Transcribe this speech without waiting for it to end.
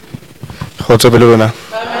Kgotso pele lona.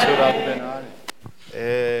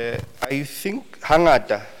 I think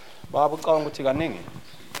hangata Baba ucabanga ukuthi kaningi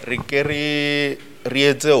re ke re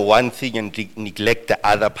etse one thing and neglect the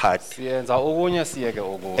other part. siyenza okunye siyeke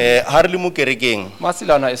okunye. Ha re le mo kerekeng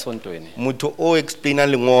Masilana esontweni. motho o explaina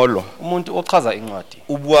lengolo Umuntu ochaza incwadi.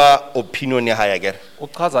 o bua opinion ya hae akere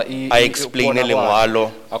Uchaza a explain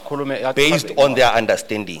lengwalo akhulume based on their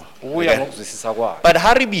understanding. uya ngokuzwisisa kwakhe. But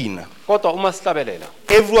ha re bina Kodwa uma sihlabelela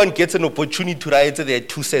everyone gets an opportunity to write their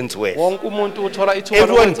 2 cents worth. wonke umuntu uthola ithuba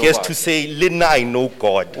Everyone lokwenza gets okwakhe. to say lena I know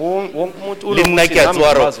God. Wonke umuntu Le nna unokuthi ke a nami tswa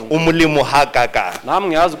hore ngiyazi o molemo ha kaka. nami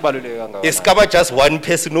ngiyazi ukubaluleka E kangaka. ska ba just one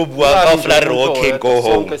person o bua ka ofla re okay go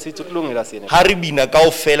home. Sonke sithi kulungile siyena. Ha re bina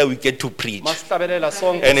kaofela we get to preach. Masihlabelela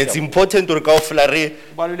sonke. And it's important to kaofela re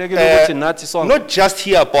kubalulekile ukuthi nathi sonke not just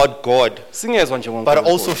hear about God singezwa nje but ngoNkulunkulu.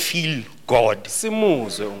 also feel God.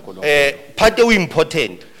 Simuzwe uNkulunkulu. Part is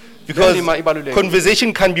important because Indima ibalulekile.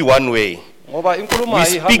 conversation can be one way. Ngoba inkulumo We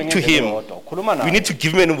ayihambi speak to ngendlela him. eyodwa. Ukhuluma naye. We need to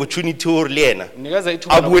give him an opportunity to learn. Nikeze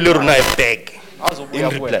ithuba Abue le lokuthi rona back azobuya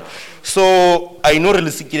in kuwena. reply. So I know re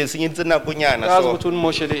le sekile se ngentse nakonyana Yazi so ukuthi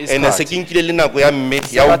unimoshele and se isikhathi. ke nkile le nako ya mme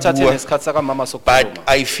ya ho Sakathathe bua. nesikhathi saka mama But sokukhuluma.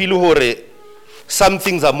 I feel hore some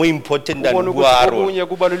things are more important than Ubona ukuthi buaro. okunye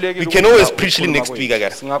kubalulekile. We can ukuthi always la preach ukukhuluma next kwethu. week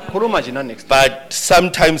again. Singakhuluma nje na next week. But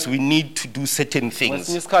sometimes we need to do certain Kwesinye things.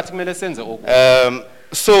 isikhathi kumele senze okunye.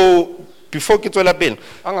 So before ke tswela pele,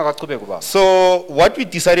 Angakachubeki baba. so what we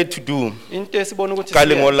decided to do Into esibona ukuthi ka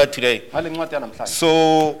lengola today. ngale ncwadi yanamhlanje.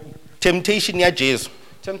 So temptation ya Jesu,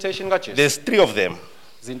 Temptation kaJesu. there's 3 of them.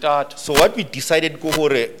 Zintathu. So what we decided ko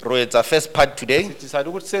hore ro etsa first part today, Decide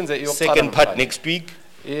ukuthi senze iyokuqala. second part namhlanje. next week,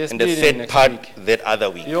 and the Eyesibili third next part week. that other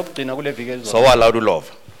week. Iyokugcina kule viki elizayo. So allowed to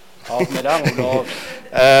love. Awumelanga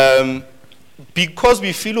ulove. Because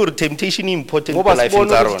we feel hore temptation is important for Ngoba life in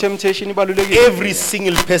sibona ukuthi Zaron. temptation ibalulekile. Every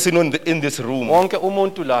single person in this room wonke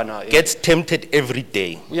umuntu lana gets tempted every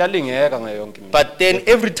day. uyalingeka ngayo yonke imini. But then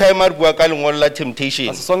every time I bua ka lengolo la temptation,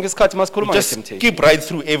 Aso sonke isikhathi masikhuluma just nge-temptation. skip right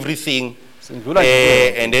through everything, Sindlula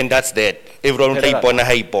nje. and then that's that. Everyone tla ipona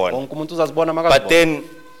ha ipona. Wonke umuntu uzazibona But makazibona. then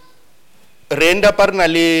re enda parna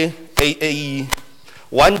le a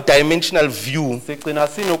one-dimensional view Sigcina ya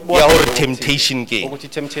sinokubona hore ukuthi- temptation ke. ukuthi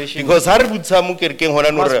temptation. Because ha re butsa mo kerekeng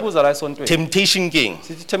hona no re masibuza la esontweni. temptation ke.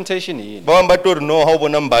 Sithi temptation yini? Ba bang ba tlo re no ha o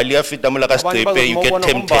bona mbali ya feta mola ka Abantu stepe you get bazobona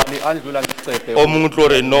tempted. umbali andlula ngecephe. O mongwe tlo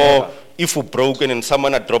re no if you broken and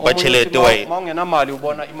someone a drop a chelete why Maungenamali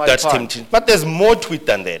ubona imali that's phansi. temptation. But there's more to it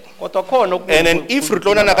than that. Kodwa khona okunye And then if re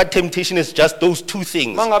tlona na ka temptation is just those 2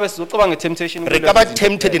 things. mangabe sizocabanga nge-temptation Re kulezi ka ba zinto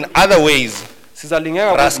tempted in kuphela. other ways.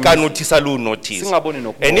 Sizalingeka Ra ska kwezinye notice lo notice. singaboni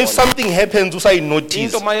nokubona. And if something happens usa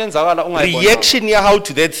notice, into mayenzakala ungayibona. reaction ya how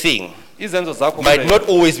to that thing Izenzo zakho might kube- not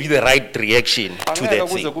always be the right reaction to angeke that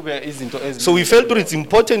kuze thing. kube izinto So we felt it's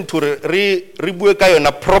important to re bue ka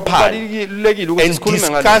yona properly kubalulekile ukuthi and sikhulume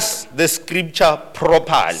ngale- discuss the scripture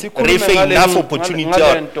properly. Sikhulume Re fe ngale- enough ngale- opportunity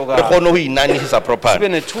ngale nto re kahle. kgone ho inanisa sibe properly.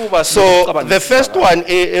 nethuba So sicabane the first ngesikhathi. one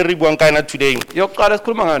e re buang ka yona today, yokuqala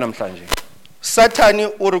esikhuluma ngayo namhlanje Satan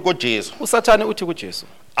o re ko Jesu usathane uthi kujesu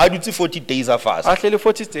a dutse 40 days a fast. ahleli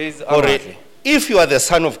 40 days Hore angadli if you are the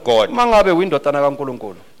son of God, uma ngabe uyindodana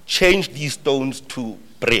kaNkulunkulu change these stones to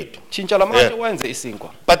bread. tshintsha lamanje Yeah. wenze isinkwa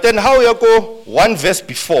But then how you go one verse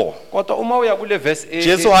before, kodwa uma uya kule verse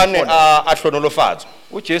Jesu hane a hlonolofatso.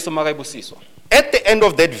 ujesu makayibusiswa At the end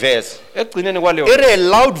of that verse, ekugcineni kwaleyo ere a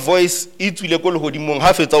loud voice e tswile ko lehodimong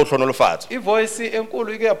ha fetsa ho hlonolofatso. ivoice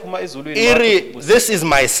enkulu ike yaphuma ezulwini Ere this is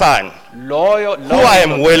my son loyo who I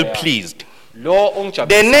am well pleased. lo The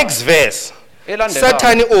ongijabulisa next verse, elandelayo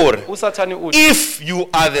Satan or usathane uthi if you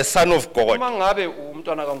are the son of God. uma ngabe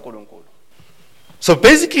umntwana kaNkulunkulu So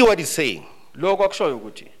basically what he's saying, lokho akushoyo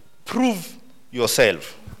ukuthi prove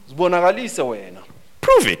yourself. zibonakalise wena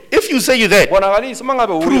Prove it. If you say you that, bonakalise uma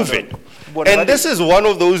ngabe prove it. And this is one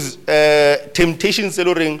of those temptations that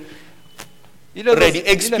already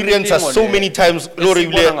experience us so many times. Lori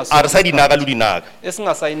arsadi naga ludinaga.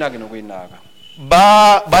 esingasayinaki nokuyinaka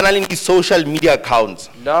Ba banalin social media accounts.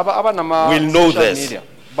 laba abanama Will know social this. media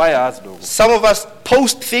bayazi lokho Some of us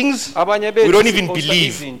post things abanye we bethu don't even siposta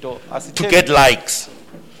believe izinto to asithembi get likes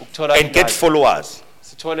ukuthola and get i-like, followers.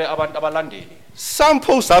 sithole abantu abalandeli Some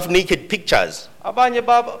posts have naked pictures abanye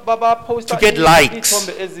baposta To get likes.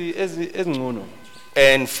 ithombe ezingcono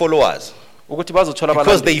and followers ukuthi bazothola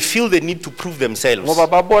because abalandeli they feel the need to prove themselves ngoba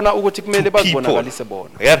babona ukuthi kumele to people. bazibonakalise bona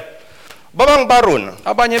Yeah. Babang barona,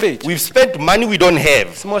 abanye bethu we've spent money we don't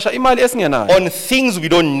have simosha imali esingenayo on things we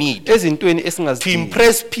don't need ezintweni to esingazidingi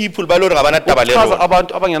impress people balori ngabana taba le ukuchaza rona,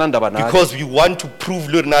 abantu abangenandaba nayo because we want to prove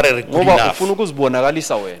lori na re good ngoba enough. ufuna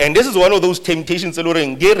ukuzibonakalisa wena And this is one of those temptations lori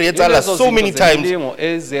nge re etsala Yilezo so zinto many times zemilingo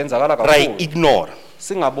ezenzakala right kakhulu ignore.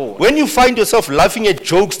 singaboni When you find yourself laughing at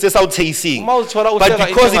jokes that's out saying, uma uzithola but uhleka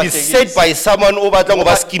because it is said by someone over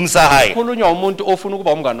scheme high, khulunywa umuntu ofuna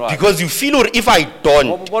ukuba umngani wakhe because you feel or if I don't,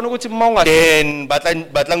 ubona ukuthi uma ungathi then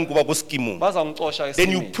batlang kuba ku scheme. bazangixosha Then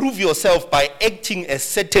you esimini prove yourself by acting a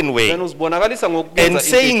certain way then uzibonakalisa ngokwenza and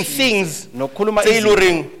saying into ethize, things nokukhuluma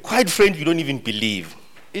tailoring, quite frankly, you don't even believe.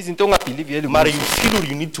 izinto ongabelieve yeli Mara, you feel or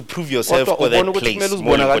you need to prove yourself kodwa for ubona that ukuthi kumele place.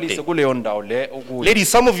 More uzibonakalise important. kuleyo ndawo le okuyo Ladies,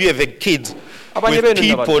 some of you have had kids Abanye with benu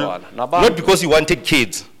people, nabantwana, nabantu. not because you wanted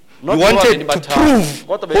kids. Not You wanted ngoba to nibathanda, prove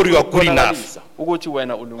kodwa or you are good bekubonakalisa enough. ukuthi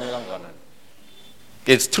wena ulunge kangakanani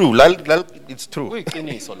It's true. It's true.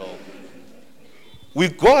 kuyiqiniso lokho We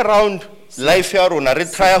go around life here on a try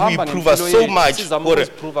who Sihamba improve us ngempilo so yethu, much. sizama Or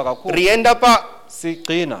ukuziprova kakhulu. we end up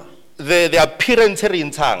sigcina the appearance here in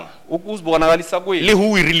tongue. ukuzibonakalisa Really,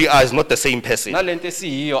 who we really are is not the same person. nalento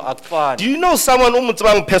esiyiyo Do akufani you know someone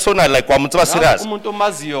umutsibang personal like wamutsiba serious? umuntu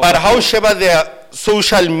omaziyo But how sheba their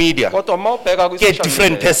social media kodwa uma ubheka get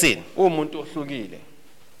different person. umuntu ohlukile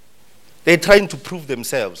They're trying to prove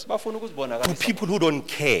themselves bafuna to ukuzibonakalisa people who don't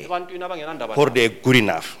care ebantwini abangenandaba or they're good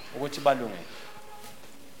enough. ukuthi balungile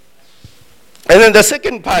And then the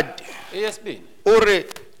second part, eyesibini or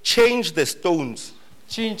change the stones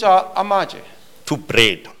tshintsha amatshe to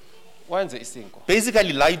bread. wenze isinko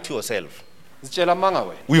Basically, lie to yourself. zitshela amanga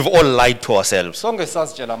wena We've all lied to ourselves. sonke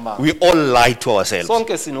sazitshela amanga We all lie to ourselves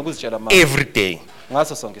sonke sinokuzitshela amanga every day.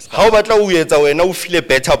 ngaso sonke isikhathi How about when you feel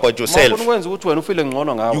better about uma ufuna yourself? ukwenza ukuthi wena ufile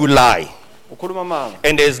ngcono ngawe You lie. ukhuluma amanga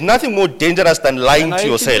And there's nothing more dangerous than lying to And I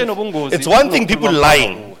yourself. think ubungozi It's one thing people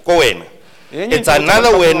lying. Go when. Yenye It's into another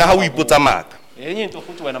ukuthi way abantu how we bangakuboni. put a mark. yenye into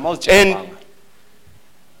futhi wena mawuzitshela And amanga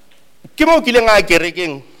ke mo kile nga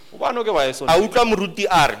kerekeng ubani oke a wayesona utlwa moruti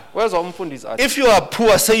a re, wezwa umfundisi athi if you are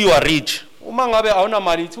poor say you are rich. uma ngabe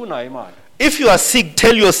awunamali ithi unayo imali If you are sick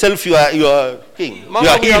tell yourself you are king. uma You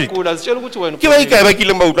are ngabe healed. uyagula zitshela ukuthi wena Ke ba ikae ba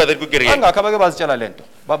kile ba utlwa that ko kerekeng. angakho abake bazitshela lento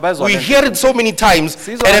bazwa We lento hear it so many times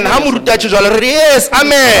and Sizwa then nje ha moruti a sonke. tjho jwalo re re, yes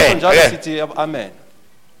amen. njalo Yeah. sithi amen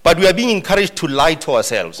But we are being encouraged to lie to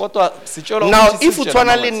ourselves. kodwa sitshelwa Now ukuthi if sizitshele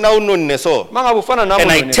utshwana amanga. le nna o nonne so Uma ngabe ufana nami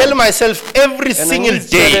and I wena, tell myself every and single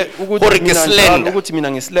ngizitshele day ukuthi gore ke mina njalo, slender ukuthi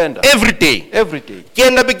mina ngislender every day every day ke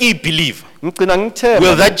enda be ke believe, ngigcina will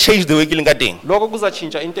ngithemba that change the way ke leng ka teng? lokho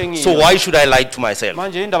kuzatshintsha into engiyo So why should I lie to myself?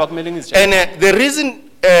 manje indaba kumele ngizitshele And the reason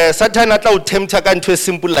Satan atla tempter ka ntwe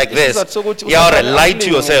simple like this, Isizathu sokuthi yeah, or uSathane lie to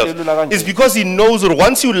akulinge yourself, ngelula kanje. is because he knows that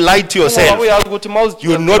once you lie to Ngoba yourself, uyazi ukuthi uma uzitshela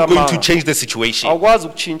you're not going to amanga, change the situation. awukwazi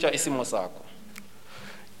ukutshintsha isimo sakho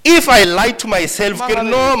If I lie to myself, ke re, Uma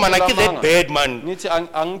no ngabe man, I ngitshela get that amanga, bad man. ngithi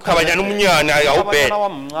Khabanyana umunyane, awu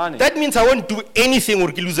bad. bad That means I won't do anything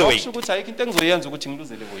or ke lose weight. ukuthi ayikho into engizoyenza ukuthi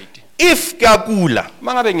ngiluzele weight If ke akula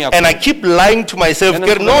uma ngabe and I keep lying to myself,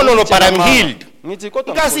 ke re, no, but I'm healed. ngithi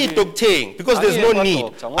kodwa Nka se doctoring because there's no Angiyekho need.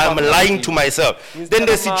 doctor, ngoba I'm ngiyazile. lying to myself. Then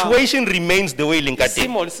the Ngizitshela amanga. situation remains the way e leng ka teng.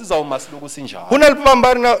 isimo sizawuma siloku sinjalo Hona le ba bang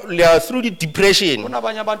ba re na through the depression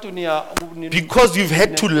kunabanye abantu niya because we've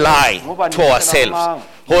had to lie Ngoba to nitshela ourselves. amanga.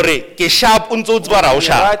 Hore ke sharp o ntse o tseba ra o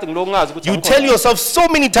sharp. right ngiloku ngazi ukuthi You awukho tell right. yourself so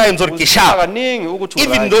many times hore ke Uzitshela sharp kaningi ukuthi u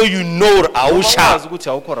even right. though you know a o Ngoba wazi sharp ukuthi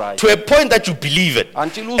awukho right to a point that you believe it.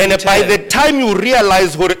 Until And by uzithele. the time you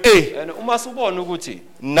realize hore and uma subona ukuthi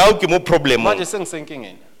now ke mo problem manje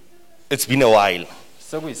sengisenkingeni it's been a while.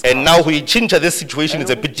 sekuyisikhathi. And now we change this situation And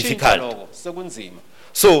is a bit ukutshintsha difficult. lokho, sekunzima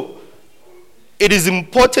So it is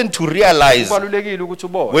important to realize kubalulekile ukuthi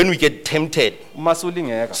ubone when we get tempted uma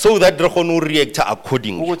sulingeka so that re kgone ho react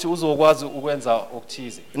accordingly. ukuthi uzokwazi ukwenza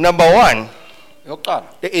okuthize Number one, yokuqala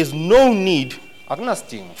there is no need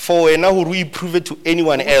akunasidingo for wena hore o prove to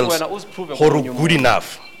anyone ukuthi else wena uziprove hore komunye o umuntu good enough.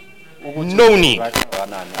 ukuthi No u- need. right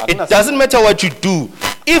kangakanani. It Akunasidingo. doesn't matter what you do.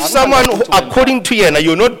 If Akuna someone, ukuthi wena- according to Yena,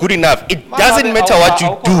 you're not good enough, it Uma doesn't ngabe matter what you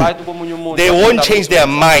awukho right do. komunye umuntu, They akuna won't ndaba change ukuthi their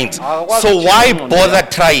wena- minds. Awukwazi So ukutshintsha why ingqondo bother yakho.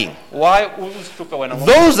 trying? why uzihluphe wena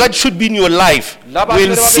ngoba Those that should be in your life Laba will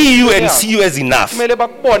kumele babe see you and empilweni see you as enough. kumele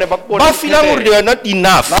bakubone bakubone Ba feeling hore they are not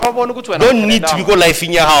enough. lababona ukuthi wena Don't need to be go life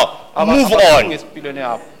in your house. Move on. ngesipilweni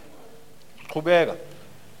yakho qhubeka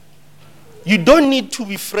You don't need to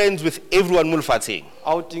be friends with everyone mulfatsing.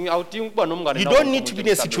 awudingi ukuba nomngane You nawo don't need to be in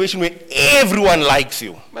a situation where everyone likes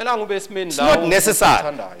you. kumele ube esimeni It's not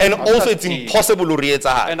necessary. And also it's impossible to reach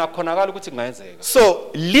out. and akukhonakala ukuthi kungayenzeka So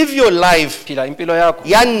live your life. phila impilo yakho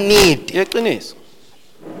Ya need. yeqiniso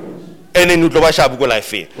And then utlo ba shabu go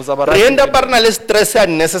life. Uzaba Re right. end up na le stress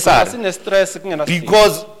unnecessary asine stress kungena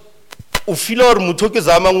because u feel or mutho ke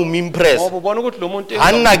zama ngu impress ngoba ubona ukuthi lo muntu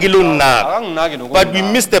hanna ke lo nna akanginaki but we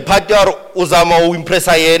miss the part or uzama u impress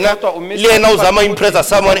yena le yena uzama impress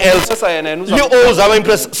someone else le o uzama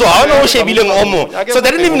impress so how no shebile ngomo so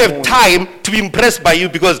they don't even have time to be impressed by you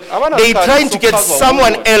because they trying to get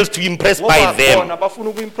someone else to impress by them. abafuna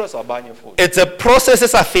ukuimpress abanye futhi It's a process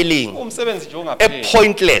is a failing, umsebenzi nje a ongapheli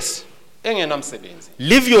pointless. engenamsebenzi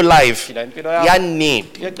Live your life phila impilo yakho ya need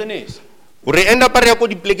iyaqiniswa uri end up ya ko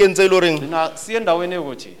diplekeng tse loring thina siye endaweni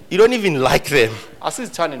ekuthi you don't even like them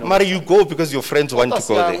asizithani mara you go because your friends want to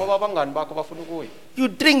go there. ngoba abangani bakho bafuna ukuya You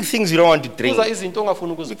drink things you don't want to drink kuza izinto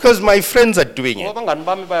ongafuna ukuzikho because my friends are doing ngoba it. abangani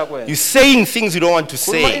bami bayakwenza You're saying things you don't want to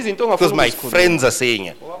say izinto ongafuna because my ukuzikhuluma. friends are saying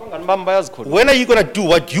it. ngoba abangani bami bayazikhuluma When are you going to do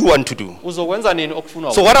what you want to do? uzokwenza nini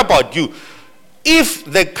okufunwa So what about you? If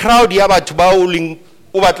the crowd yabathu ba uling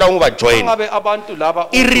ubatla uba join, ngabe abantu laba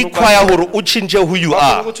it require hore u change who you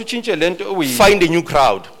bafuna are. ukuthi utshintshe lento oyi Find a new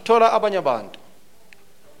crowd. thola abanye abantu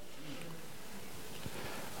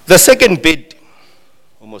The second bit,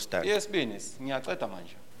 almost done. yesibini ngiyaceda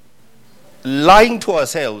manje Lying to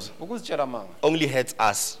ourselves ukuzitshela manga only hurts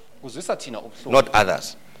us, kuzwisa thina ubuhlungu not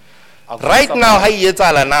others. Right now, how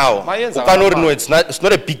yetsala now? Mayenza Ukanori ngapha. no, it's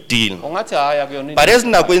not a big deal. ungathi haya kuyona But as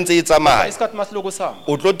nako ntse e tsamaya, isikhathi masiloku sami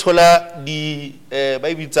o tlo thola ba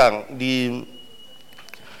ibitsang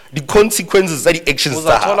the consequences tsa di actions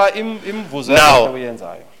tsa hao. uzathola imvuzo Now. yakho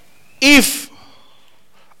oyenzayo If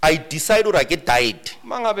I decide or I get died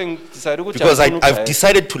mangabe ngidecide ukuthi because angifuni I've ukujayela,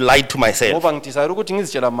 decided to lie to myself, ngoba ngidecide ukuthi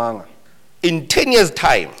ngizitshela manga in 10 years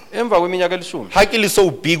time, emva kweminyaka elishumi ha ke le so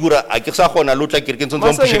big ora a ke sa kgona lo tla ke re ke ntse ntse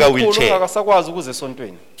mase mpushe ka ngimkhulu wheelchair, ungakasakwazi ukuze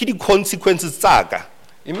esontweni ke di consequences tsaka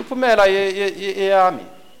imiphumela yami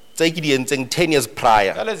tse ke di entseng 10 years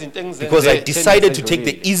prior yale zinto engizenze because I decided to take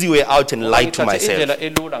the easy way out and lie to myself. indlela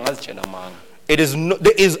elula ngazitshela manga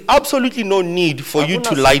There is absolutely no need for you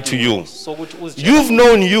to lie to you. sokuthi uzitshele You've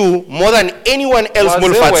known you more than anyone else waze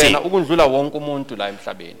Molfati. wena ukundlula wonke umuntu la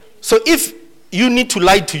emhlabeni So if you need to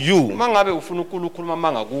lie to you, mangabe ufuna ukukhuluma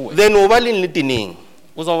manga kuwe then obalini litineng.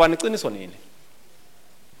 uzawuba neqiniso nini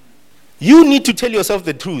You need to tell yourself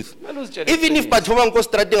the truth. kumele uzitshele Even if batho ba nko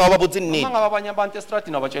strateng ha ba botse nnete, mangabe abanye abantu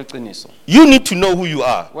estradini abatshela iqiniso you need to know who you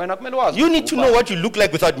are. wena kumele wazi You ukuthi need to ubani. know what you look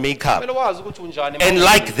like without makeup kumele wazi ukuthi unjani and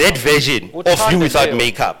like that version of you without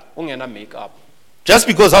makeup. ungena makeup Just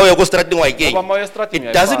because how you go strateng wa ikeng, ngoba maye estradini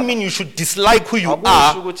it doesn't mean you should dislike who you akusho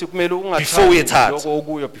are. ukuthi kumele before uyethatha. lokho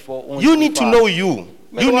okuyo before You need to know you.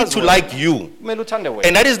 You need to like you. kumele uthande wena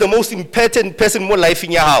And that is the most important person more life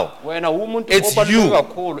in your house. wena umuntu It's obaluleke you.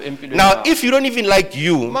 kakhulu empilweni Now, yakho. if you don't even like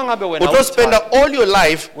you, Mangabe wena you don't spend awuthandi. all your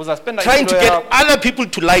life Uzaspenda trying to impilo get yakho. other people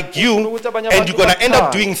to like you, ukuthi abanye and abantu you're gonna end up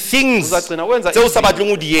bakuthande. doing things Uzagcina wenza tseo izinto sa batleng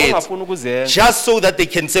ho di etsa, ongafuni ukuzenza just so that they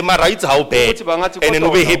can say, "Mara, it's how bad," Ukuthi bangathi and then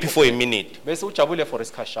kodwa we'll be wena happy for a minute. bese ujabule for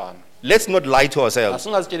isikhashana Let's not lie to ourselves.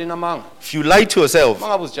 asingazitsheli namanga If you lie to yourself,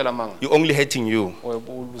 mangabe uzitshela manga you're only hurting you.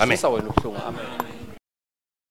 uzisa wena ubuhlungu amen